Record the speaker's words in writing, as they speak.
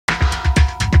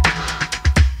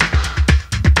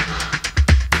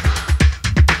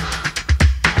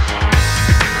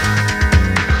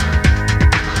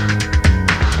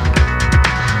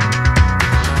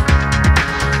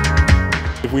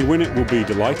win it, we'll be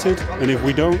delighted, and if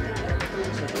we don't,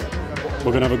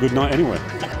 we're going to have a good night anyway.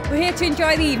 We're here to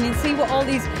enjoy the evening, see what all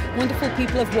these wonderful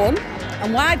people have won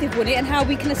and why they've won it and how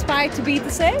we can aspire to be the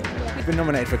same. We've been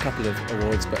nominated for a couple of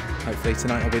awards, but hopefully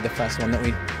tonight will be the first one that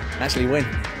we actually win.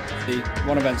 The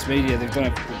One Events Media, they've done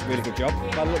a really good job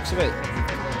by the looks of it.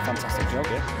 Fantastic job,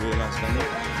 yeah. Really nice venue.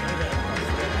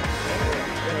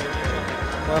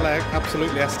 Well,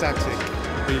 absolutely ecstatic,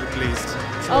 really pleased.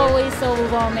 Always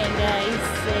overwhelming.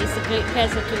 It's a great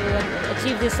pleasure to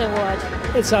achieve this award.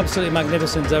 It's absolutely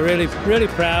magnificent. I'm really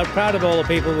proud of all the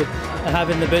people I have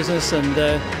in the business, and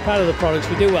proud of the products.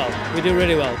 We do well. We do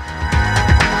really well.